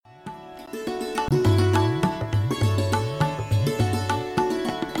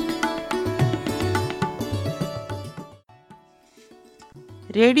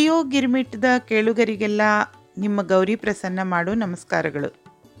Radio ಗಿರ್ಮಿಟ್ದ ಕೇಳುಗರಿಗೆಲ್ಲ ನಿಮ್ಮ ಗೌರಿ ಪ್ರಸನ್ನ ಮಾಡು ನಮಸ್ಕಾರಗಳು.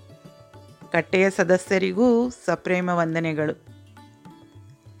 ಕಟ್ಟೆಯ ಸದಸ್ಯರಿಗೂ ಸಪ್ರೇಮ ವಂದನೆಗಳು.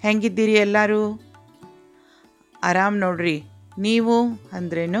 ಹೆಂಗಿದ್ದೀರಿ ಎಲ್ಲರೂ? ಆರಾಮ್ ನೋಡ್ರಿ. ನೀವು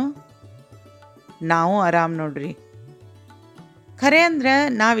ಅಂದ್ರೇನು? ನಾವು ಆರಾಮ್ ನೋಡ್ರಿ. ಖರೆ ಅಂದ್ರೆ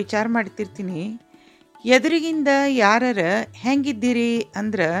ನಾ ವಿಚಾರ ಮಾಡ್ತಿರ್ತೀನಿ, ಎದುರಿಗಿಂದ ಯಾರರ ಹೆಂಗಿದ್ದೀರಿ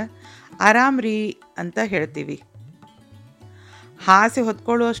ಅಂದ್ರೆ ಆರಾಮ್ರಿ ಅಂತ ಹೇಳ್ತೀವಿ. ಹಾಸೆ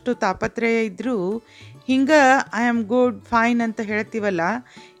ಹೊತ್ಕೊಳ್ಳುವಷ್ಟು ತಾಪತ್ರಯ ಇದ್ದರೂ ಹಿಂಗೆ ಐ ಆಮ್ ಗುಡ್ ಫೈನ್ ಅಂತ ಹೇಳ್ತೀವಲ್ಲ,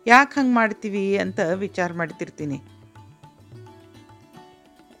 ಯಾಕೆ ಹಂಗೆ ಮಾಡ್ತೀವಿ ಅಂತ ವಿಚಾರ ಮಾಡ್ತಿರ್ತೀನಿ.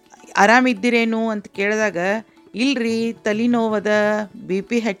 ಆರಾಮಿದ್ದೀರೇನು ಅಂತ ಕೇಳಿದಾಗ, ಇಲ್ರಿ ತಲೆನೋವದ, ಬಿ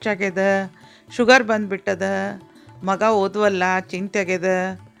ಪಿ ಹೆಚ್ಚಾಗ್ಯದ, ಶುಗರ್ ಬಂದುಬಿಟ್ಟದ, ಮಗ ಓದುವಲ್ಲ ಚಿಂತೆಗ್ಯದ,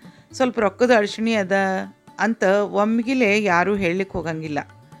 ಸ್ವಲ್ಪ ರೊಕ್ಕದ ಅಡಚಣೆ ಅದ ಅಂತ ಒಮ್ಗಿಲೆ ಯಾರೂ ಹೇಳಲಿಕ್ಕೆ ಹೋಗಂಗಿಲ್ಲ.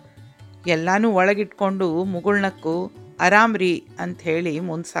 ಎಲ್ಲನೂ ಒಳಗಿಟ್ಕೊಂಡು ಮುಗುಳ್ನಕ್ಕು ಆರಾಮ್ರಿ ಅಂತ ಹೇಳಿ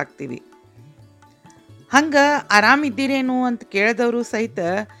ಮುಂದೆ ಸಾಕ್ತೀವಿ. ಹಂಗೆ ಆರಾಮಿದ್ದೀರೇನು ಅಂತ ಕೇಳಿದವರು ಸಹಿತ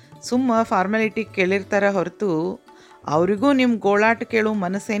ಸುಮ್ಮ ಫಾರ್ಮಾಲಿಟಿ ಕೇಳಿರ್ತಾರ ಹೊರತು ಅವರಿಗೂ ನಿಮ್ಮ ಗೋಳಾಟ ಕೇಳೋ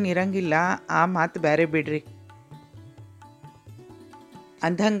ಮನಸ್ಸೇನು ಇರಂಗಿಲ್ಲ. ಆ ಮಾತು ಬೇರೆ ಬಿಡ್ರಿ.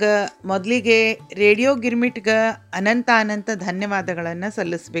 ಅಂದಂಗೆ ಮೊದಲಿಗೆ ರೇಡಿಯೋ ಗಿರ್ಮಿಟ್ಗೆ ಅನಂತ ಧನ್ಯವಾದಗಳನ್ನು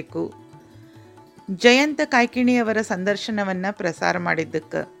ಸಲ್ಲಿಸಬೇಕು. ಜಯಂತ ಕಾಯ್ಕಿಣಿಯವರ ಸಂದರ್ಶನವನ್ನು ಪ್ರಸಾರ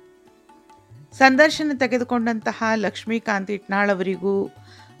ಮಾಡಿದ್ದಕ್ಕೆ. ಸಂದರ್ಶನ ತೆಗೆದುಕೊಂಡಂತಹ ಲಕ್ಷ್ಮೀಕಾಂತ್ ಇಟ್ನಾಳ್ ಅವರಿಗೂ,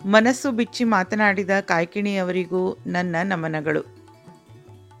 ಮನಸ್ಸು ಬಿಚ್ಚಿ ಮಾತನಾಡಿದ ಕಾಯ್ಕಿಣಿಯವರಿಗೂ ನನ್ನ ನಮನಗಳು.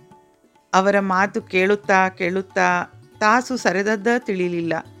 ಅವರ ಮಾತು ಕೇಳುತ್ತಾ ಕೇಳುತ್ತಾ ತಾಸು ಸರಿದದ್ದ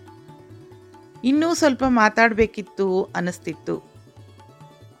ತಿಳಿಲಿಲ್ಲ. ಇನ್ನೂ ಸ್ವಲ್ಪ ಮಾತಾಡಬೇಕಿತ್ತು ಅನ್ನಿಸ್ತಿತ್ತು.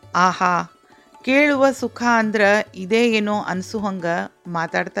 ಆಹಾ, ಕೇಳುವ ಸುಖ ಅಂದ್ರೆ ಇದೇ ಏನೋ ಅನಿಸು ಹಂಗೆ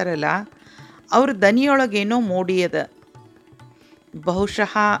ಮಾತಾಡ್ತಾರಲ್ಲ, ಅವ್ರ ದನಿಯೊಳಗೇನೋ ಮೋಡಿಯದ.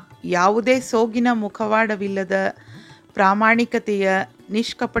 ಬಹುಶಃ ಯಾವುದೇ ಸೋಗಿನ ಮುಖವಾಡವಿಲ್ಲದ ಪ್ರಾಮಾಣಿಕತೆಯ,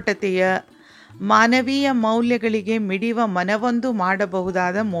 ನಿಷ್ಕಪಟತೆಯ, ಮಾನವೀಯ ಮೌಲ್ಯಗಳಿಗೆ ಮಿಡಿಯುವ ಮನವೊಂದು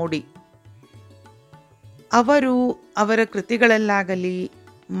ಮಾಡಬಹುದಾದ ಮೋಡಿ. ಅವರು ಅವರ ಕೃತಿಗಳಲ್ಲಾಗಲಿ,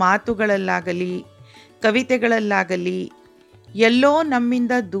 ಮಾತುಗಳಲ್ಲಾಗಲಿ, ಕವಿತೆಗಳಲ್ಲಾಗಲಿ ಎಲ್ಲೋ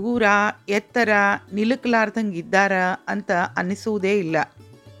ನಮ್ಮಿಂದ ದೂರ, ಎತ್ತರ, ನಿಲುಕಲಾರ್ದಂಗಿದ್ದಾರ ಅಂತ ಅನ್ನಿಸುವುದೇ ಇಲ್ಲ.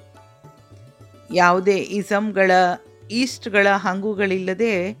 ಯಾವುದೇ ಇಸಮ್ಗಳ, ಈಸ್ಟ್ಗಳ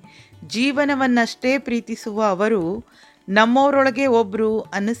ಹಂಗುಗಳಿಲ್ಲದೆ ಜೀವನವನ್ನಷ್ಟೇ ಪ್ರೀತಿಸುವ ಅವರು ನಮ್ಮವರೊಳಗೆ ಒಬ್ಬರು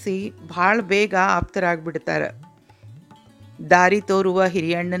ಅನ್ನಿಸಿ ಭಾಳ ಬೇಗ ಆಪ್ತರಾಗ್ಬಿಡ್ತಾರೆ. ದಾರಿ ತೋರುವ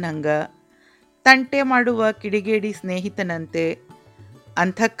ಹಿರಿಯಣ್ಣನಂಗ, ತಂಟೆ ಮಾಡುವ ಕಿಡಿಗೇಡಿ ಸ್ನೇಹಿತನಂತೆ,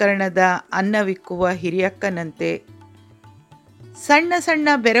 ಅಂತಃಕರಣದ ಅನ್ನವಿಕ್ಕುವ ಹಿರಿಯಕ್ಕನಂತೆ, ಸಣ್ಣ ಸಣ್ಣ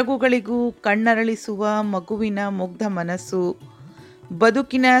ಬೆರಗುಗಳಿಗೂ ಕಣ್ಣರಳಿಸುವ ಮಗುವಿನ ಮುಗ್ಧ ಮನಸ್ಸು,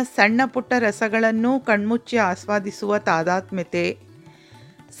 ಬದುಕಿನ ಸಣ್ಣ ಪುಟ್ಟ ರಸಗಳನ್ನೂ ಕಣ್ಮುಚ್ಚಿ ಆಸ್ವಾದಿಸುವ ತಾದಾತ್ಮ್ಯತೆ,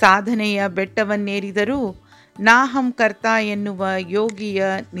 ಸಾಧನೆಯ ಬೆಟ್ಟವನ್ನೇರಿದರೂ ನಾ ಹಮ್ ಕರ್ತಾ ಎನ್ನುವ ಯೋಗಿಯ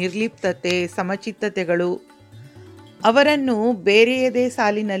ನಿರ್ಲಿಪ್ತತೆ, ಸಮಚಿತ್ತತೆಗಳು ಅವರನ್ನು ಬೇರೆಯದೇ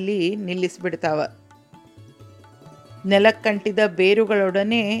ಸಾಲಿನಲ್ಲಿ ನಿಲ್ಲಿಸಿಬಿಡ್ತಾವ. ನೆಲಕ್ಕಂಟಿದ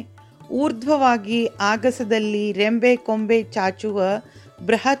ಬೇರುಗಳೊಡನೆ ಊರ್ಧ್ವವಾಗಿ ಆಗಸದಲ್ಲಿ ರೆಂಬೆ ಕೊಂಬೆ ಚಾಚುವ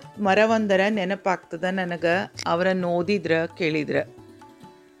ಬೃಹತ್ ಮರವೊಂದರ ನೆನಪಾಗ್ತದ ನನಗೆ ಅವರನ್ನು ಓದಿದ್ರ ಕೇಳಿದ್ರ.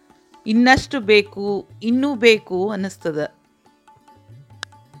 ಇನ್ನಷ್ಟು ಬೇಕು, ಇನ್ನೂ ಬೇಕು ಅನ್ನಿಸ್ತದ.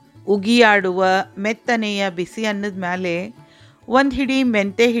 ಉಗಿಯಾಡುವ ಮೆತ್ತನೆಯ ಬಿಸಿ ಅನ್ನದ ಮೇಲೆ ಒಂದು ಹಿಡಿ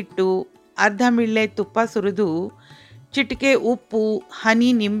ಮೆಂತೆ ಹಿಟ್ಟು, ಅರ್ಧ ಮಿಳ್ಳೆ ತುಪ್ಪ ಸುರಿದು, ಚಿಟಿಕೆ ಉಪ್ಪು,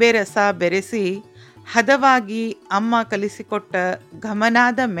 ಹನಿ ನಿಂಬೆ ರಸ ಬೆರೆಸಿ ಹದವಾಗಿ ಅಮ್ಮ ಕಲಿಸಿಕೊಟ್ಟ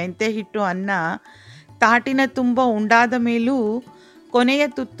ಘಮನಾದ ಮೆಂತೆ ಹಿಟ್ಟು ಅನ್ನ ತಾಟಿನ ತುಂಬ ಉಂಡಾದ ಮೇಲೂ ಕೊನೆಯ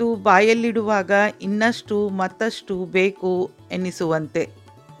ತುತ್ತು ಬಾಯಲ್ಲಿಡುವಾಗ ಇನ್ನಷ್ಟು ಮತ್ತಷ್ಟು ಬೇಕು ಎನ್ನಿಸುವಂತೆ.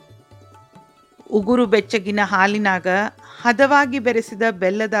 ಉಗುರು ಬೆಚ್ಚಗಿನ ಹಾಲಿನಾಗ ಹದವಾಗಿ ಬೆರೆಸಿದ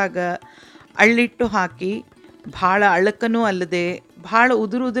ಬೆಲ್ಲದಾಗ ಅಳ್ಳಿಟ್ಟು ಹಾಕಿ, ಭಾಳ ಅಳಕನೂ ಅಲ್ಲದೆ ಭಾಳ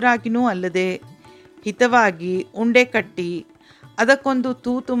ಉದುರಾಗಿನೂ ಅಲ್ಲದೆ ಹಿತವಾಗಿ ಉಂಡೆ ಕಟ್ಟಿ ಅದಕ್ಕೊಂದು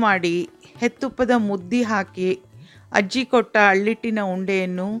ತೂತು ಮಾಡಿ ಹೆತ್ತುಪ್ಪದ ಮುದ್ದಿ ಹಾಕಿ ಅಜ್ಜಿ ಕೊಟ್ಟ ಅಳ್ಳಿಟ್ಟಿನ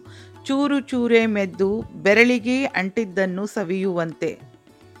ಉಂಡೆಯನ್ನು ಚೂರು ಚೂರೇ ಮೆದ್ದು ಬೆರಳಿಗೆ ಅಂಟಿದ್ದನ್ನು ಸವಿಯುವಂತೆ.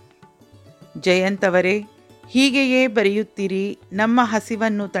 ಜಯಂತವರೇ, ಹೀಗೆಯೇ ಬರೆಯುತ್ತೀರಿ, ನಮ್ಮ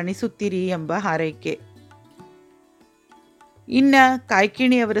ಹಸಿವನ್ನು ತಣಿಸುತ್ತೀರಿ ಎಂಬ ಹಾರೈಕೆ. ಇನ್ನು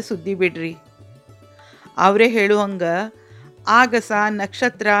ಕಾಯ್ಕಿಣಿಯವರ ಸುದ್ದಿ ಬಿಡ್ರಿ. ಅವರೇ ಹೇಳುವಂಗ ಆಗಸ,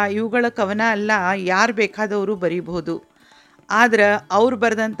 ನಕ್ಷತ್ರ ಇವುಗಳ ಕವನ ಅಲ್ಲ ಯಾರು ಬೇಕಾದವರು ಬರೀಬಹುದು. ಆದ್ರೆ ಅವ್ರು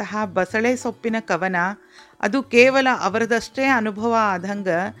ಬರೆದಂತಹ ಬಸಳೆ ಸೊಪ್ಪಿನ ಕವನ ಅದು ಕೇವಲ ಅವರದಷ್ಟೇ ಅನುಭವ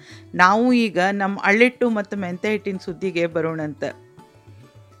ಆದಂಗೆ ನಾವು ಈಗ ನಮ್ಮ ಅಳ್ಳಿಟ್ಟು ಮತ್ತು ಮೆಂತೆ ಹಿಟ್ಟಿನ ಸುದ್ದಿಗೆ ಬರೋಣಂತ.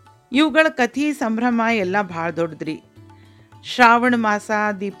 ಇವುಗಳ ಕಥೆ ಸಂಭ್ರಮ ಎಲ್ಲ ಭಾಳ ದೊಡ್ಡದ್ರಿ. ಶ್ರಾವಣ ಮಾಸ,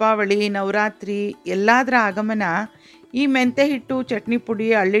 ದೀಪಾವಳಿ, ನವರಾತ್ರಿ ಎಲ್ಲದರ ಆಗಮನ ಈ ಮೆಂತೆ ಹಿಟ್ಟು, ಚಟ್ನಿ ಪುಡಿ,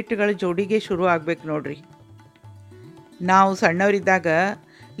 ಅಳ್ಳಿಟ್ಟುಗಳ ಜೋಡಿಗೆ ಶುರು ಆಗ್ಬೇಕು ನೋಡ್ರಿ. ನಾವು ಸಣ್ಣವರಿದ್ದಾಗ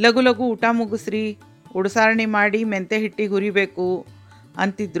ಲಘು ಲಘು ಊಟ ಮುಗಿಸ್ರಿ, ಉಡಸಾರಣೆ ಮಾಡಿ ಮೆಂತೆ ಹಿಟ್ಟಿಗೆ ಹುರಿಬೇಕು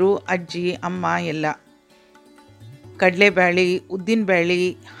ಅಂತಿದ್ರು ಅಜ್ಜಿ ಅಮ್ಮ ಎಲ್ಲ. ಕಡಲೆಬೇಳೆ, ಉದ್ದಿನಬೇಳೆ,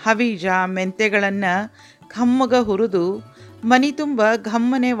 ಹವೀಜ, ಮೆಂತೆಗಳನ್ನು ಘಮ್ಮಗ ಹುರಿದು ಮನೆ ತುಂಬ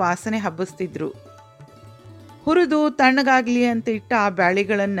ಘಮ್ಮನೆ ವಾಸನೆ ಹಬ್ಬಿಸ್ತಿದ್ರು. ಹುರಿದು ತಣ್ಣಗಾಗಲಿ ಅಂತ ಇಟ್ಟ ಆ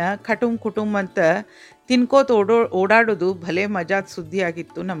ಬ್ಯಾಳಿಗಳನ್ನು ಕುಟುಂಬ ಅಂತ ತಿನ್ಕೋತ ಓಡಾಡೋದು ಭಲೇ ಮಜಾದ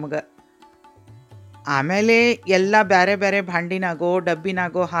ಸುದ್ದಿಯಾಗಿತ್ತು ನಮಗೆ. ಆಮೇಲೆ ಎಲ್ಲ ಬೇರೆ ಬೇರೆ ಭಾಂಡಿನಾಗೋ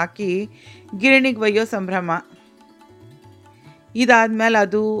ಡಬ್ಬಿನಾಗೋ ಹಾಕಿ ಗಿರಣಿಗೆ ಒಯ್ಯೋ ಸಂಭ್ರಮ.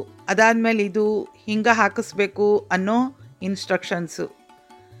 ಅದಾದ್ಮೇಲೆ ಇದು ಹಿಂಗೆ ಹಾಕಿಸ್ಬೇಕು ಅನ್ನೋ ಇನ್ಸ್ಟ್ರಕ್ಷನ್ಸು.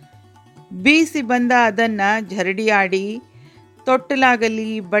 ಬೀಸಿ ಬಂದ ಅದನ್ನು ಜರಡಿ ಆಡಿ ತೊಟ್ಟಲಾಗಲಿ,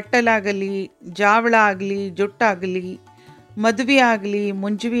 ಬಟ್ಟಲಾಗಲಿ, ಜಾವಳ ಆಗಲಿ, ಜುಟ್ಟಾಗಲಿ, ಮದುವೆ ಆಗಲಿ,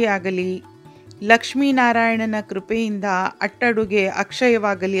 ಮುಂಜುವಿ ಆಗಲಿ, ಲಕ್ಷ್ಮೀನಾರಾಯಣನ ಕೃಪೆಯಿಂದ ಅಟ್ಟಡುಗೆ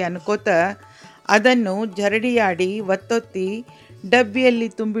ಅಕ್ಷಯವಾಗಲಿ ಅನ್ಕೋತ ಅದನ್ನು ಜರಡಿಯಾಡಿ ಒತ್ತೊತ್ತಿ ಡಬ್ಬಿಯಲ್ಲಿ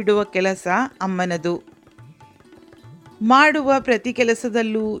ತುಂಬಿಡುವ ಕೆಲಸ ಅಮ್ಮನದು. ಮಾಡುವ ಪ್ರತಿ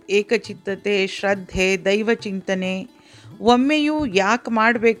ಕೆಲಸದಲ್ಲೂ ಏಕಚಿತ್ತತೆ, ಶ್ರದ್ಧೆ, ದೈವ ಚಿಂತನೆ, ಒಮ್ಮೆಯೂ ಯಾಕೆ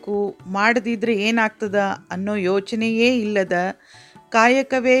ಮಾಡಬೇಕು, ಮಾಡದಿದ್ರೆ ಏನಾಗ್ತದ ಅನ್ನೋ ಯೋಚನೆಯೇ ಇಲ್ಲದ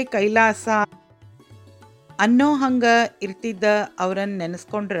ಕಾಯಕವೇ ಕೈಲಾಸ ಅನ್ನೋ ಹಂಗೆ ಇರ್ತಿದ್ದ ಅವರನ್ನು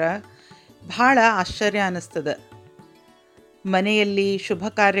ನೆನೆಸ್ಕೊಂಡ್ರೆ ಭಾಳ ಆಶ್ಚರ್ಯ ಅನ್ನಿಸ್ತದ. ಮನೆಯಲ್ಲಿ ಶುಭ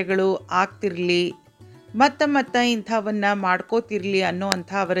ಕಾರ್ಯಗಳು ಆಗ್ತಿರಲಿ, ಮತ್ತೆ ಇಂಥವನ್ನು ಮಾಡ್ಕೋತಿರಲಿ ಅನ್ನೋ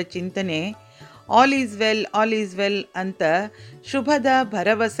ಅಂಥ ಅವರ ಚಿಂತನೆ ಆಲ್ ಈಸ್ ವೆಲ್ ಅಂತ ಶುಭದ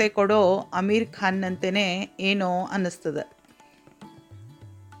ಭರವಸೆ ಕೊಡೋ ಅಮೀರ್ ಖಾನ್ನಂತೆಯೇ ಏನೋ ಅನ್ನಿಸ್ತದೆ.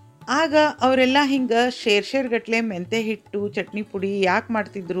 ಆಗ ಅವರೆಲ್ಲ ಹಿಂಗೆ ಶೇರ್ಗಟ್ಲೆ ಮೆಂತೆ ಹಿಟ್ಟು, ಚಟ್ನಿ ಪುಡಿ ಯಾಕೆ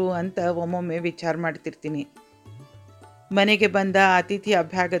ಮಾಡ್ತಿದ್ರು ಅಂತ ಒಮ್ಮೊಮ್ಮೆ ವಿಚಾರ ಮಾಡ್ತಿರ್ತೀನಿ. ಮನೆಗೆ ಬಂದ ಅತಿಥಿ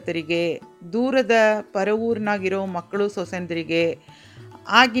ಅಭ್ಯಾಗತರಿಗೆ, ದೂರದ ಪರವೂರಿನಾಗಿರೋ ಮಕ್ಕಳು ಸೊಸೆಂದರಿಗೆ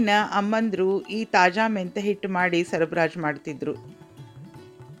ಆಗಿನ ಅಮ್ಮಂದರು ಈ ತಾಜಾ ಮೆಂತೆ ಹಿಟ್ಟು ಮಾಡಿ ಸರಬರಾಜು ಮಾಡ್ತಿದ್ರು.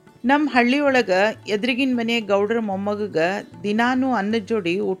 ನಮ್ಮ ಹಳ್ಳಿಯೊಳಗೆ ಎದುರಿಗಿನ ಮನೆ ಗೌಡ್ರ ಮೊಮ್ಮಗಗೆ ದಿನಾನೂ ಅನ್ನದ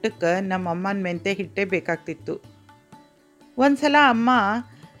ಜೋಡಿ ಊಟಕ್ಕೆ ನಮ್ಮ ಅಮ್ಮನ ಮೆಂತೆ ಹಿಟ್ಟೇ ಬೇಕಾಗ್ತಿತ್ತು. ಒಂದು ಸಲ ಅಮ್ಮ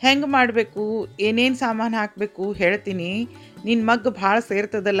ಹೆಂಗೆ ಮಾಡಬೇಕು, ಏನೇನು ಸಾಮಾನು ಹಾಕಬೇಕು ಹೇಳ್ತೀನಿ, ನಿನ್ನ ಮಗ್ಗ ಭಾಳ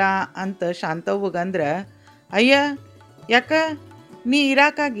ಸೇರ್ತದಲ್ಲ ಅಂತ ಶಾಂತವ್ವಗಂದ್ರೆ, ಅಯ್ಯ ಯಾಕ ನೀ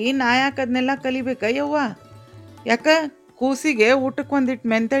ಇರಾಕಾಗಿ ನಾ ಯಾಕೆ ಅದನ್ನೆಲ್ಲ ಕಲಿಬೇಕ ಯವ್ವ, ಯಾಕ ಕೂಸಿಗೆ ಊಟಕ್ಕೆ ಒಂದಿಟ್ಟು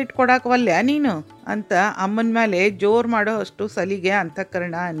ಮೆಂತೆ ಇಟ್ಟು ಕೊಡಾಕವಲ್ಯ ನೀನು ಅಂತ ಅಮ್ಮನ ಮೇಲೆ ಜೋರು ಮಾಡೋ ಅಷ್ಟು ಸಲಿಗೆ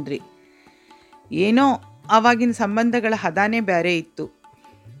ಅಂತಃಕರಣ ಅನ್ರಿ. ಏನೋ ಆವಾಗಿನ ಸಂಬಂಧಗಳ ಹದಾನೇ ಬೇರೆ ಇತ್ತು.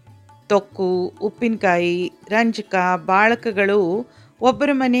 ತೊಕ್ಕು, ಉಪ್ಪಿನಕಾಯಿ, ರಂಜಕ, ಬಾಳಕಗಳು ಒಬ್ಬರ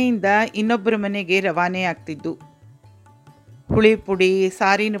ಮನೆಯಿಂದ ಇನ್ನೊಬ್ಬರ ಮನೆಗೆ ರವಾನೆ ಆಗ್ತಿದ್ದು. ಹುಳಿ ಪುಡಿ,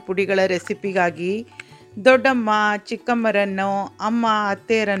 ಸಾರಿನ ಪುಡಿಗಳ ರೆಸಿಪಿಗಾಗಿ ದೊಡ್ಡಮ್ಮ, ಚಿಕ್ಕಮ್ಮರನ್ನೋ, ಅಮ್ಮ,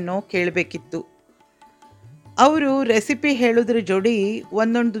 ಅತ್ತೆಯರನ್ನೋ ಕೇಳಬೇಕಿತ್ತು. ಅವರು ರೆಸಿಪಿ ಹೇಳೋದ್ರ ಜೋಡಿ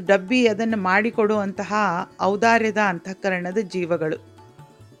ಒಂದೊಂದು ಡಬ್ಬಿ ಅದನ್ನು ಮಾಡಿಕೊಡುವಂತಹ ಔದಾರ್ಯದ ಅಂತಃಕರಣದ ಜೀವಗಳು.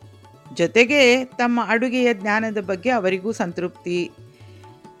 ಜೊತೆಗೆ ತಮ್ಮ ಅಡುಗೆಯ ಜ್ಞಾನದ ಬಗ್ಗೆ ಅವರಿಗೂ ಸಂತೃಪ್ತಿ.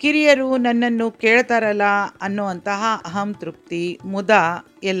 ಕಿರಿಯರು ನನ್ನನ್ನು ಕೇಳ್ತಾರಲ್ಲ ಅನ್ನುವಂತಹ ಅಹಂ ತೃಪ್ತಿ, ಮುದ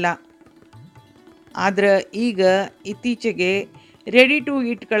ಎಲ್ಲ. ಆದ್ರೆ ಈಗ ಇತ್ತೀಚೆಗೆ ರೆಡಿ ಟು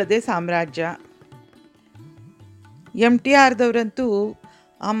ಈಟ್ಗಳದೇ ಸಾಮ್ರಾಜ್ಯ. MTRದವರಂತೂ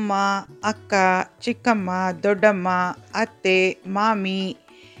ಅಮ್ಮ, ಅಕ್ಕ, ಚಿಕ್ಕಮ್ಮ, ದೊಡ್ಡಮ್ಮ, ಅತ್ತೆ, ಮಾಮಿ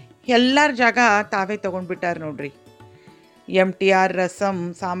ಎಲ್ಲರ ಜಾಗ ತಾವೇ ತೊಗೊಂಡ್ಬಿಟ್ಟಾರೆ ನೋಡ್ರಿ. MTR ರಸಂ,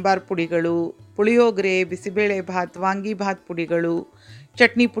 ಸಾಂಬಾರು ಪುಡಿಗಳು, ಪುಳಿಯೋಗರೆ, ಬಿಸಿಬೇಳೆ ಭಾತ್, ವಾಂಗಿ ಭಾತ್ ಪುಡಿಗಳು,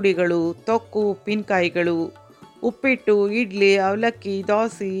 ಚಟ್ನಿ ಪುಡಿಗಳು, ತೊಕ್ಕು, ಉಪ್ಪಿನಕಾಯಿಗಳು, ಉಪ್ಪಿಟ್ಟು, ಇಡ್ಲಿ, ಅವಲಕ್ಕಿ,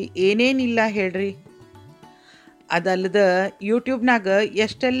 ದೋಸೆ ಏನೇನಿಲ್ಲ ಹೇಳ್ರಿ. ಅದಲ್ಲದೆ ಯೂಟ್ಯೂಬ್ನಾಗ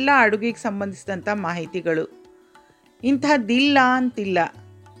ಎಷ್ಟೆಲ್ಲ ಅಡುಗೆಗೆ ಸಂಬಂಧಿಸಿದಂಥ ಮಾಹಿತಿಗಳು. ಇಂಥದ್ದಿಲ್ಲ ಅಂತಿಲ್ಲ.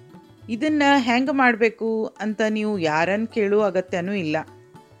 ಇದನ್ನು ಹೆಂಗೆ ಮಾಡಬೇಕು ಅಂತ ನೀವು ಯಾರನ್ನು ಕೇಳೋ ಅಗತ್ಯನೂ ಇಲ್ಲ.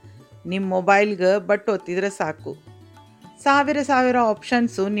 ನಿಮ್ಮ ಮೊಬೈಲ್ಗೆ ಬಟ್ ಒತ್ತಿದ್ರೆ ಸಾಕು, ಸಾವಿರ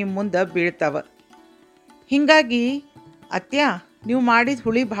ಆಪ್ಷನ್ಸು ನಿಮ್ಮ ಮುಂದೆ ಬೀಳ್ತಾವೆ. ಹೀಗಾಗಿ ಅತ್ಯ ನೀವು ಮಾಡಿದ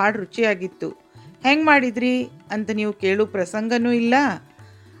ಹುಳಿ ಭಾಳ ರುಚಿಯಾಗಿತ್ತು, ಹೆಂಗೆ ಮಾಡಿದ್ರಿ ಅಂತ ನೀವು ಕೇಳೋ ಪ್ರಸಂಗನೂ ಇಲ್ಲ.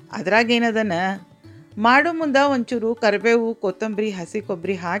 ಅದ್ರಾಗೇನದನ, ಮಾಡೋ ಮುಂದೆ ಒಂಚೂರು ಕರಿಬೇವು, ಕೊತ್ತಂಬರಿ, ಹಸಿ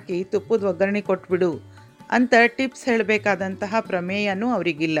ಕೊಬ್ಬರಿ ಹಾಕಿ ತುಪ್ಪದ ಒಗ್ಗರಣೆ ಕೊಟ್ಬಿಡು ಅಂತ ಟಿಪ್ಸ್ ಹೇಳಬೇಕಾದಂತಹ ಪ್ರಮೇಯನೂ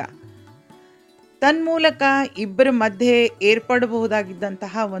ಅವರಿಗಿಲ್ಲ. ತನ್ಮೂಲಕ ಇಬ್ಬರ ಮಧ್ಯೆ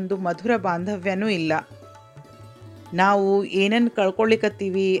ಏರ್ಪಡಬಹುದಾಗಿದ್ದಂತಹ ಒಂದು ಮಧುರ ಬಾಂಧವ್ಯನೂ ಇಲ್ಲ. ನಾವು ಏನನ್ನು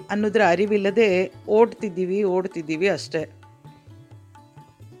ಕಳ್ಕೊಳ್ಳಿಕತ್ತೀವಿ ಅನ್ನೋದ್ರ ಅರಿವಿಲ್ಲದೆ ಓಡ್ತಿದ್ದೀವಿ ಅಷ್ಟೆ.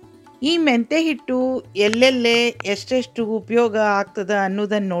 ಈ ಮೆಂತೆ ಹಿಟ್ಟು ಎಲ್ಲೆಲ್ಲೇ ಎಷ್ಟೆಷ್ಟು ಉಪಯೋಗ ಆಗ್ತದೆ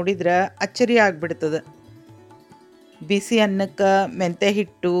ಅನ್ನೋದನ್ನು ನೋಡಿದ್ರೆ ಅಚ್ಚರಿ ಆಗ್ಬಿಡ್ತದೆ. ಬಿಸಿ ಅನ್ನಕ್ಕೆ ಮೆಂತೆ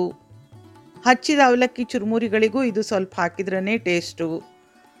ಹಿಟ್ಟು, ಹಚ್ಚಿದ ಅವಲಕ್ಕಿ ಚುರುಮುರಿಗಳಿಗೂ ಇದು ಸ್ವಲ್ಪ ಹಾಕಿದ್ರೇ ಟೇಸ್ಟು.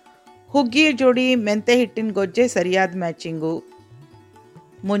 ಹುಗ್ಗಿಯ ಜೋಡಿ ಮೆಂತೆ ಹಿಟ್ಟಿನ ಗೊಜ್ಜೆ ಸರಿಯಾದ ಮ್ಯಾಚಿಂಗು.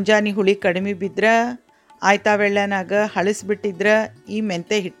 ಮುಂಜಾನೆ ಹುಳಿ ಕಡಿಮೆ ಬಿದ್ದರೆ ಆಯ್ತಾವೆಳ್ಳನಾಗ ಹಳಿಸ್ಬಿಟ್ಟಿದ್ರ ಈ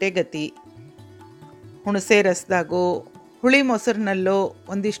ಮೆಂತೆ ಹಿಟ್ಟೆ ಗತಿ. ಹುಣಸೆ ರಸದಾಗೋ ಹುಳಿ ಮೊಸರಿನಲ್ಲೋ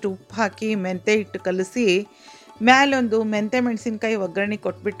ಒಂದಿಷ್ಟು ಉಪ್ಪು ಹಾಕಿ ಮೆಂತೆ ಹಿಟ್ಟು ಕಲಸಿ ಮ್ಯಾಲೊಂದು ಮೆಂತೆ ಮೆಣಸಿನ್ಕಾಯಿ ಒಗ್ಗರಣೆ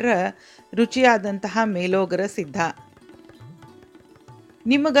ಕೊಟ್ಬಿಟ್ರೆ ರುಚಿಯಾದಂತಹ ಮೇಲೋಗರ ಸಿದ್ಧ.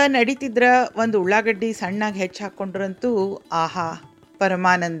 ನಿಮಗೆ ನಡೀತಿದ್ರ ಒಂದು ಉಳ್ಳಾಗಡ್ಡಿ ಸಣ್ಣಾಗಿ ಹೆಚ್ಚು ಹಾಕ್ಕೊಂಡ್ರಂತೂ ಆಹಾ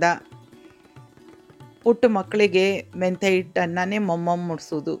ಪರಮಾನಂದ. ಪುಟ್ಟ ಮಕ್ಕಳಿಗೆ ಮೆಂತೆ ಹಿಟ್ಟನ್ನೇ ಮೊಮ್ಮಮ್ಮ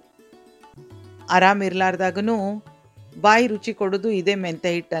ಮುಡ್ಸೋದು. ಆರಾಮಿರ್ಲಾರ್ದಾಗೂ ಬಾಯಿ ರುಚಿ ಕೊಡೋದು ಇದೇ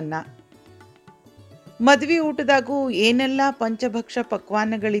ಮೆಂತೆ ಹಿಟ್ಟನ್ನ. ಮದ್ವೆ ಊಟದಾಗೂ ಏನೆಲ್ಲ ಪಂಚಭಕ್ಷ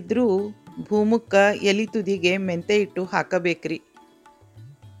ಪಕ್ವಾನಗಳಿದ್ರೂ ಭೂಮುಕ್ಕ ಎಲಿ ತುದಿಗೆ ಮೆಂತೆ ಹಿಟ್ಟು ಹಾಕಬೇಕ್ರಿ.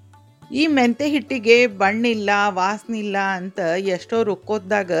 ಈ ಮೆಂತೆ ಹಿಟ್ಟಿಗೆ ಬಣ್ಣಿಲ್ಲ ವಾಸನೆ ಇಲ್ಲ ಅಂತ ಎಷ್ಟೋ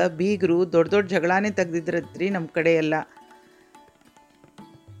ರೊಕ್ಕೋದ್ದಾಗ ಬೀಗರು ದೊಡ್ಡ ದೊಡ್ಡ ಜಗಳಾನೇ ತೆಗ್ದಿದ್ರತ್ರಿ ನಮ್ಮ ಕಡೆ ಎಲ್ಲ.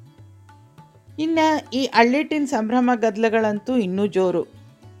 ಇನ್ನು ಈ ಅಳ್ಳಿಟ್ಟಿನ ಸಂಭ್ರಮ ಗದ್ದಲಗಳಂತೂ ಇನ್ನೂ ಜೋರು.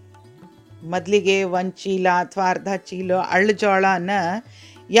 ಮೊದಲಿಗೆ ಒಂದು ಚೀಲ ಅಥವಾ ಅರ್ಧ ಚೀಲ ಅಳ್ಳು ಜೋಳನ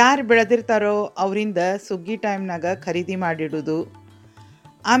ಯಾರು ಬೆಳೆದಿರ್ತಾರೋ ಅವರಿಂದ ಸುಗ್ಗಿ ಟೈಮ್ನಾಗ ಖರೀದಿ ಮಾಡಿಡೋದು.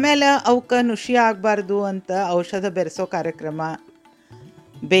 ಆಮೇಲೆ ಅವಕ್ಕೆ ನುಷಿ ಆಗಬಾರ್ದು ಅಂತ ಔಷಧ ಬೆರೆಸೋ ಕಾರ್ಯಕ್ರಮ.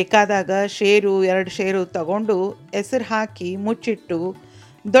 ಬೇಕಾದಾಗ ಶೇರು 2 ಶೇರು ತಗೊಂಡು ಹೆಸರು ಹಾಕಿ ಮುಚ್ಚಿಟ್ಟು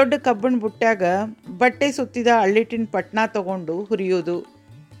ದೊಡ್ಡ ಕಬ್ಬಿಣ ಬುಟ್ಟ್ಯಾಗ ಬಟ್ಟೆ ಸುತ್ತಿದ ಅಳ್ಳಿಟ್ಟಿನ ಪಟ್ನ ತಗೊಂಡು ಹುರಿಯೋದು.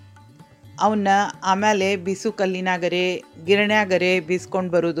 ಅವನ್ನ ಆಮೇಲೆ ಬಿಸು ಕಲ್ಲಿನಾಗರೆ ಗಿರಣ್ಯಾಗರೆ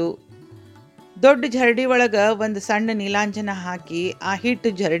ಬೀಸ್ಕೊಂಡು ಬರೋದು. ದೊಡ್ಡ ಜರಡಿ ಒಳಗೆ ಒಂದು ಸಣ್ಣ ನೀಲಾಂಜನ ಹಾಕಿ ಆ ಹಿಟ್ಟು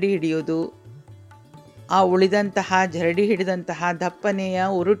ಜರಡಿ ಹಿಡಿಯೋದು. ಆ ಉಳಿದಂತಹ ಜರಡಿ ಹಿಡಿದಂತಹ ದಪ್ಪನೆಯ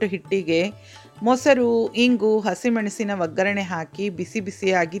ಉರುಟು ಹಿಟ್ಟಿಗೆ ಮೊಸರು ಇಂಗು ಹಸಿಮೆಣಸಿನ ಒಗ್ಗರಣೆ ಹಾಕಿ ಬಿಸಿ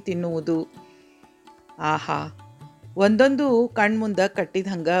ಬಿಸಿಯಾಗಿ ತಿನ್ನುವುದು. ಆಹಾ ಒಂದೊಂದು ಕಣ್ಮುಂದೆ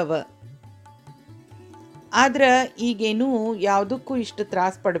ಕಟ್ಟಿದಂಗೆ ಅವ. ಆದ್ರೆ ಈಗೇನೂ ಯಾವುದಕ್ಕೂ ಇಷ್ಟು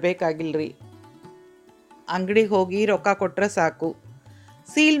ತ್ರಾಸ ಪಡಬೇಕಾಗಿಲ್ರಿ. ಅಂಗಡಿಗೆ ಹೋಗಿ ರೊಕ್ಕ ಕೊಟ್ರೆ ಸಾಕು,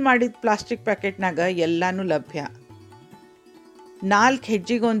 ಸೀಲ್ ಮಾಡಿದ ಪ್ಲಾಸ್ಟಿಕ್ ಪ್ಯಾಕೆಟ್ನಾಗ ಎಲ್ಲನೂ ಲಭ್ಯ. 4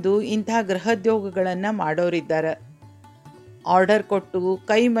 ಹೆಜ್ಜೆಗೊಂದು ಇಂಥ ಗೃಹೋದ್ಯೋಗಗಳನ್ನು ಮಾಡೋರಿದ್ದಾರೆ. ಆರ್ಡರ್ ಕೊಟ್ಟು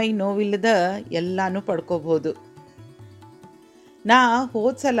ಕೈ ಮೈ ನೋವಿಲ್ಲದ ಎಲ್ಲನೂ ಪಡ್ಕೋಬೋದು. ನಾ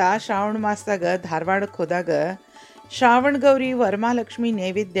ಹೋದ್ಸಲ ಶ್ರಾವಣ ಮಾಸದಾಗ ಧಾರವಾಡಕ್ಕೆ ಹೋದಾಗ ಶ್ರಾವಣ ಗೌರಿ ವರಮಹಾಲಕ್ಷ್ಮಿ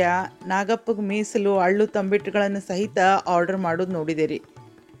ನೈವೇದ್ಯ ನಾಗಪ್ಪಗೆ ಮೀಸಲು ಅಳ್ಳು ತಂಬಿಟ್ಟುಗಳನ್ನು ಸಹಿತ ಆರ್ಡರ್ ಮಾಡೋದು ನೋಡಿದೆ.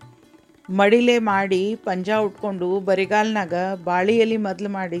 ಮಡಿಲೆ ಮಾಡಿ ಪಂಜಾ ಉಟ್ಕೊಂಡು ಬರಿಗಾಲ್ನಾಗ ಬಾಳಿ ಎಲೆ ಮೊದಲು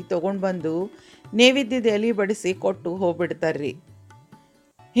ಮಾಡಿ ತೊಗೊಂಡು ಬಂದು ನೈವೇದ್ಯದ ಎಲೆ ಬಡಿಸಿ ಕೊಟ್ಟು ಹೋಗ್ಬಿಡ್ತಾರ್ರಿ.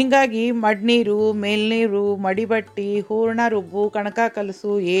 ಹೀಗಾಗಿ ಮಡ್ನೀರು ಮೇಲ್ನೀರು ಮಡಿಬಟ್ಟಿ ಹೂರ್ಣ ರುಬ್ಬು ಕಣಕ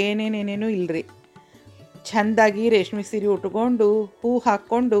ಕಲಸು ಏನೇನೇನೇನೂ ಇಲ್ಲರಿ. ಚೆಂದಾಗಿ ರೇಷ್ಮೆ ಸೀರೆ ಉಟ್ಕೊಂಡು ಹೂ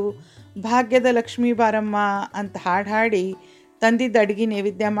ಹಾಕ್ಕೊಂಡು ಭಾಗ್ಯದ ಲಕ್ಷ್ಮೀ ಬಾರಮ್ಮ ಅಂತ ಹಾಡು ಹಾಡಿ ತಂದಿದ್ದ ಅಡ್ಗೆ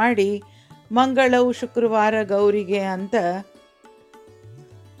ನೈವೇದ್ಯ ಮಾಡಿ ಮಂಗಳವು ಶುಕ್ರವಾರ ಗೌರಿಗೆ ಅಂತ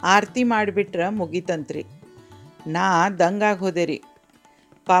ಆರತಿ ಮಾಡಿಬಿಟ್ರೆ ಮುಗಿತಂತ್ರಿ. ನಾ ದಂಗಾಗಿ ಹೋದೆ ರೀ.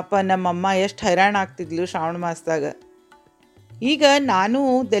 ಪಾಪ ನಮ್ಮಮ್ಮ ಎಷ್ಟು ಹೈರಾಣ ಆಗ್ತಿದ್ಲು ಶ್ರಾವಣ ಮಾಸದಾಗ. ಈಗ ನಾನು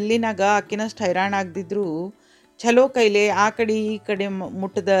ದೆಲ್ಲಿನಾಗ ಆಕಿನಷ್ಟು ಹೈರಾಣ ಆಗ್ದಿದ್ರು ಚಲೋ ಕೈಲೆ ಆ ಕಡೆ ಈ ಕಡೆ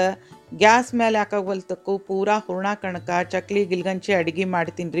ಮುಟ್ಟದ ಗ್ಯಾಸ್ ಮೇಲೆ ಹಾಕೋವಲ್ತಕ್ಕೂ ಪೂರಾ ಹೂರ್ಣ ಕಣಕ ಚಕ್ಲಿ ಗಿಲ್ಗಂಚಿ ಅಡುಗೆ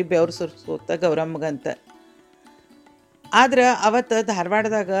ಮಾಡ್ತೀನಿ ರೀ ಬೆವ್ರು ಸುರ್ಸೋತ ಗೌರಮ್ಮಗಂತ. ಆದ್ರೆ ಅವತ್ತು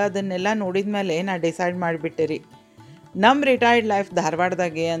ಧಾರವಾಡದಾಗ ಅದನ್ನೆಲ್ಲ ನೋಡಿದ ಮೇಲೆ ನಾ ಡಿಸೈಡ್ ಮಾಡಿಬಿಟ್ಟೆ ರೀ, ನಮ್ಮ ರಿಟೈರ್ಡ್ ಲೈಫ್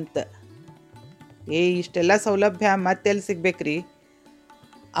ಧಾರವಾಡದಾಗೆ ಅಂತ. ಇಷ್ಟೆಲ್ಲ ಸೌಲಭ್ಯ ಮತ್ತೆಲ್ಲಿ ಸಿಗ್ಬೇಕ್ರಿ?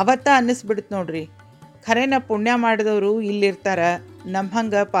 ಅವತ್ತ ಅನ್ನಿಸ್ಬಿಡುತ್ತೆ ನೋಡ್ರಿ, ಖರೇನ ಪುಣ್ಯ ಮಾಡಿದವರು ಇಲ್ಲಿರ್ತಾರೆ, ನಮ್ಮ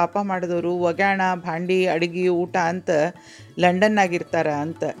ಹಂಗೆ ಪಾಪ ಮಾಡಿದವರು ಒಗ್ಯಾಣ ಭಾಂಡಿ ಅಡುಗೆ ಊಟ ಅಂತ ಲಂಡನ್ನಾಗಿರ್ತಾರ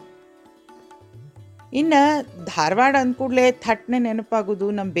ಅಂತ. ಇನ್ನು ಧಾರವಾಡ ಅಂದ್ಕೂಡ್ಲೆ ಥಟ್ನೆ ನೆನಪಾಗೋದು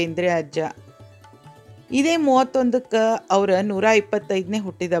ನಮ್ಮ ಬೇಂದ್ರೆ ಅಜ್ಜ. ಇದೇ 31ಕ್ಕೆ ಅವರ 125ನೇ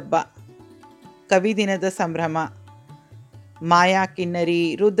ಹುಟ್ಟಿದಬ್ಬ. ಕವಿ ದಿನದ ಸಂಭ್ರಮ. ಮಾಯಾ ಕಿನ್ನರಿ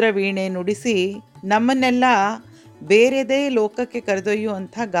ರುದ್ರವೀಣೆ ನುಡಿಸಿ ನಮ್ಮನ್ನೆಲ್ಲ ಬೇರೆದೇ ಲೋಕಕ್ಕೆ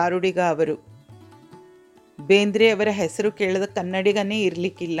ಕರೆದೊಯ್ಯುವಂಥ ಗಾರುಡಿಗ ಅವರು. ಬೇಂದ್ರೆ ಅವರ ಹೆಸರು ಕೇಳದ ಕನ್ನಡಿಗನೇ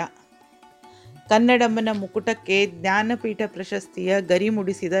ಇರಲಿಕ್ಕಿಲ್ಲ. ಕನ್ನಡಮ್ಮನ ಮುಕುಟಕ್ಕೆ ಜ್ಞಾನಪೀಠ ಪ್ರಶಸ್ತಿಯ ಗರಿ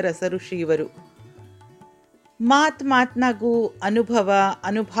ಮುಡಿಸಿದ ರಸಋಷಿ ಇವರು. ಮಾತ್ನಾಗೂ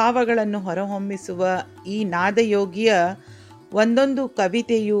ಅನುಭವಗಳನ್ನು ಹೊರಹೊಮ್ಮಿಸುವ ಈ ನಾದಯೋಗಿಯ ಒಂದೊಂದು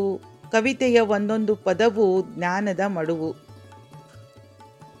ಕವಿತೆಯ ಒಂದೊಂದು ಪದವು ಜ್ಞಾನದ ಮಡುವು.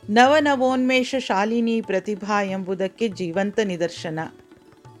 ನವನವೋನ್ಮೇಷ ಶಾಲಿನಿ ಪ್ರತಿಭಾ ಎಂಬುದಕ್ಕೆ ಜೀವಂತ ನಿದರ್ಶನ.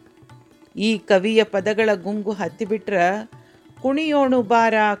 ಈ ಕವಿಯ ಪದಗಳ ಗುಂಗು ಹತ್ತಿಬಿಟ್ರೆ ಕುಣಿಯೋಣು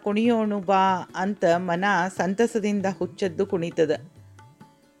ಬಾ ಅಂತ ಮನ ಸಂತಸದಿಂದ ಹುಚ್ಚದ್ದು ಕುಣಿತದ.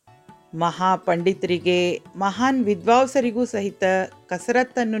 ಮಹಾಪಂಡಿತರಿಗೆ ಮಹಾನ್ ವಿದ್ವಾಂಸರಿಗೂ ಸಹಿತ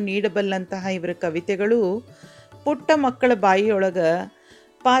ಕಸರತ್ತನ್ನು ನೀಡಬಲ್ಲಂತಹ ಇವರ ಕವಿತೆಗಳು ಪುಟ್ಟ ಮಕ್ಕಳ ಬಾಯಿಯೊಳಗೆ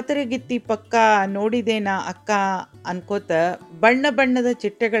ಪಾತರಗಿತ್ತಿ ಪಕ್ಕ ನೋಡಿದೇನಾ ಅಕ್ಕ ಅನ್ಕೋತ ಬಣ್ಣ ಬಣ್ಣದ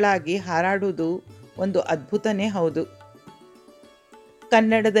ಚಿಟ್ಟೆಗಳಾಗಿ ಹಾರಾಡುವುದು ಒಂದು ಅದ್ಭುತನೇ ಹೌದು.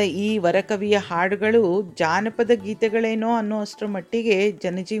 ಕನ್ನಡದ ಈ ವರಕವಿಯ ಹಾಡುಗಳು ಜಾನಪದ ಗೀತೆಗಳೇನೋ ಅನ್ನೋ ಅಷ್ಟರ ಮಟ್ಟಿಗೆ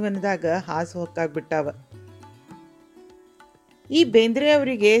ಜನಜೀವನದಾಗ ಹಾಸು ಹೊಕ್ಕಾಗ್ಬಿಟ್ಟಾವ. ಈ ಬೇಂದ್ರೆ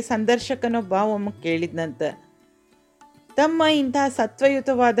ಅವರಿಗೆ ಸಂದರ್ಶಕನೊಬ್ಬ ಒಮ್ಮೆ ಕೇಳಿದ್ನಂತ, ತಮ್ಮ ಇಂಥ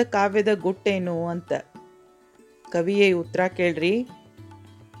ಸತ್ವಯುತವಾದ ಕಾವ್ಯದ ಗುಟ್ಟೇನು ಅಂತ. ಕವಿಯೇ ಉತ್ತರ ಕೇಳ್ರಿ,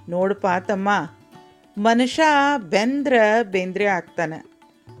 ನೋಡಪ್ಪ ತಮ್ಮ, ಮನುಷ್ಯ ಬೆಂದ್ರ ಬೇಂದ್ರೆ ಆಗ್ತಾನೆ.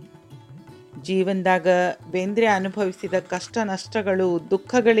 ಜೀವನದಾಗ ಬೇಂದ್ರೆ ಅನುಭವಿಸಿದ ಕಷ್ಟ ನಷ್ಟಗಳು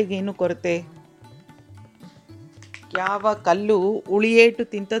ದುಃಖಗಳಿಗೇನು ಕೊರತೆ? ಯಾವ ಕಲ್ಲು ಉಳಿಯೇಟು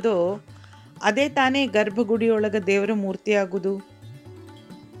ತಿಂತದೋ ಅದೇ ತಾನೇ ಗರ್ಭಗುಡಿಯೊಳಗ ದೇವರ ಮೂರ್ತಿ ಆಗುವುದು.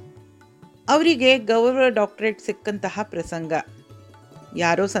 ಅವರಿಗೆ ಗೌರವ ಡಾಕ್ಟರೇಟ್ ಸಿಕ್ಕಂತಹ ಪ್ರಸಂಗ.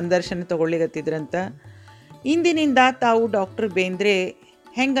 ಯಾರೋ ಸಂದರ್ಶನ ತಗೊಳ್ಳಿಗತ್ತಿದ್ರಂತ. ಇಂದಿನಿಂದ ತಾವು ಡಾಕ್ಟರ್ ಬೇಂದ್ರೆ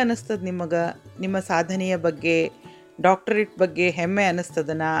ಹೆಂಗೆ ಅನ್ನಿಸ್ತದ ನಿಮಗೆ? ನಿಮ್ಮ ಸಾಧನೆಯ ಬಗ್ಗೆ, ಡಾಕ್ಟರೇಟ್ ಬಗ್ಗೆ ಹೆಮ್ಮೆ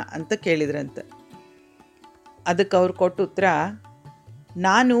ಅನ್ನಿಸ್ತದನ ಅಂತ ಕೇಳಿದ್ರಂತ. ಅದಕ್ಕೆ ಅವ್ರು ಕೊಟ್ಟ ಉತ್ತರ,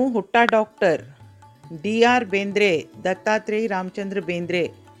 ನಾನು ಹುಟ್ಟ ಡಾಕ್ಟರ್ DR ಬೇಂದ್ರೆ, ದತ್ತಾತ್ರೇಯ ರಾಮಚಂದ್ರ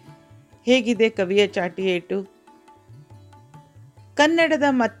ಬೇಂದ್ರೆ. ಹೇಗಿದೆ ಕವಿಯ ಚಾಟಿ ಏಟು? ಕನ್ನಡದ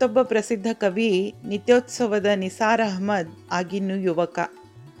ಮತ್ತೊಬ್ಬ ಪ್ರಸಿದ್ಧ ಕವಿ ನಿತ್ಯೋತ್ಸವದ ನಿಸಾರ್ ಅಹಮದ್ ಆಗಿನ್ನೂ ಯುವಕ.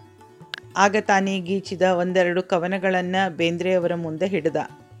 ಆಗ ತಾನೇ ಗೀಚಿದ ಒಂದೆರಡು ಕವನಗಳನ್ನು ಬೇಂದ್ರೆಯವರ ಮುಂದೆ ಹಿಡಿದ.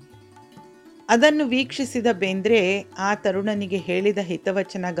 ಅದನ್ನು ವೀಕ್ಷಿಸಿದ ಬೇಂದ್ರೆ ಆ ತರುಣನಿಗೆ ಹೇಳಿದ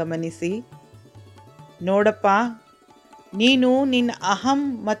ಹಿತವಚನ ಗಮನಿಸಿ, ನೋಡಪ್ಪ, ನೀನು ನಿನ್ನ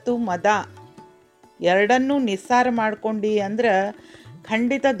ಅಹಂ ಮತ್ತು ಮದ ಎರಡನ್ನೂ ನಿಸ್ಸಾರ ಮಾಡ್ಕೊಂಡು ಅಂದ್ರೆ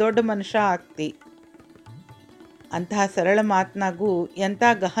ಖಂಡಿತ ದೊಡ್ಡ ಮನುಷ್ಯ ಆಗ್ತಿ. ಅಂತಹ ಸರಳ ಮಾತನಾಗೂ ಎಂಥ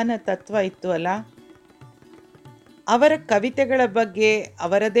ಗಹನ ತತ್ವ ಇತ್ತು ಅಲ್ಲ. ಅವರ ಕವಿತೆಗಳ ಬಗ್ಗೆ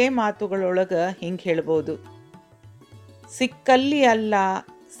ಅವರದೇ ಮಾತುಗಳೊಳಗೆ ಹಿಂಗೆ ಹೇಳ್ಬೋದು, ಸಿಕ್ಕಲ್ಲಿ ಅಲ್ಲ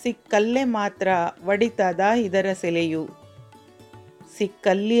ಸಿಕ್ಕಲ್ಲೇ ಮಾತ್ರ ಒಡಿತದ ಇದರ ಸೆಲೆಯು.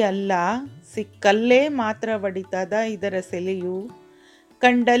 ಸಿಕ್ಕಲ್ಲಿ ಅಲ್ಲ ಸಿಕ್ಕಲ್ಲೇ ಮಾತ್ರ ಒಡಿತದ ಇದರ ಸೆಲೆಯು.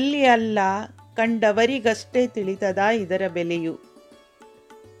 ಕಂಡಲ್ಲಿ ಅಲ್ಲ ಕಂಡವರಿಗಷ್ಟೇ ತಿಳಿತದ ಇದರ ಬೆಲೆಯು.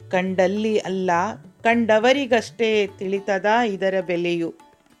 ಕಂಡಲ್ಲಿ ಅಲ್ಲ ಕಂಡವರಿಗಷ್ಟೇ ತಿಳಿತದ ಇದರ ಬೆಲೆಯು.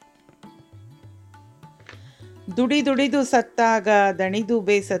 ದುಡಿದು ಸತ್ತಾಗ ದಣಿದು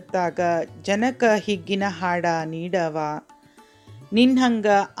ಬೇಸತ್ತಾಗ ಜನಕ ಹಿಗ್ಗಿನ ಹಾಡ ನೀಡವ. ನಿನ್ನಂಗ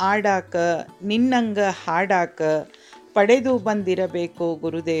ಆಡಾಕ ನಿನ್ನಂಗ ಹಾಡಾಕ ಪಡೆದು ಬಂದಿರಬೇಕು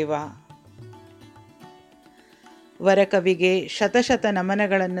ಗುರುದೇವ. ವರಕವಿಗೆ ಶತಶತ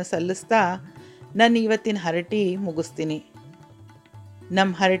ನಮನಗಳನ್ನು ಸಲ್ಲಿಸ್ತಾ ನನ್ನ ಇವತ್ತಿನ ಹರಟಿ ಮುಗಿಸ್ತೀನಿ.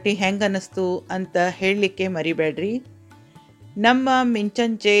 ನಮ್ಮ ಹರಟಿ ಹೆಂಗೆ ಅನ್ನಿಸ್ತು ಅಂತ ಹೇಳಲಿಕ್ಕೆ ಮರಿಬೇಡ್ರಿ. ನಮ್ಮ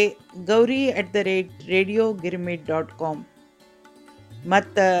ಮಿಂಚಂಚೆ gauri@radiogirmit.com.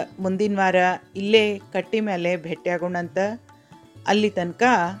 ಮತ್ತು ಮುಂದಿನ ವಾರ ಇಲ್ಲೇ ಕಟ್ಟಿ ಮೇಲೆ ಭೇಟಿಯಾಗೋಣಂತ. ಅಲ್ಲಿ ತನಕ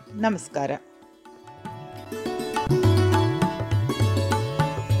ನಮಸ್ಕಾರ.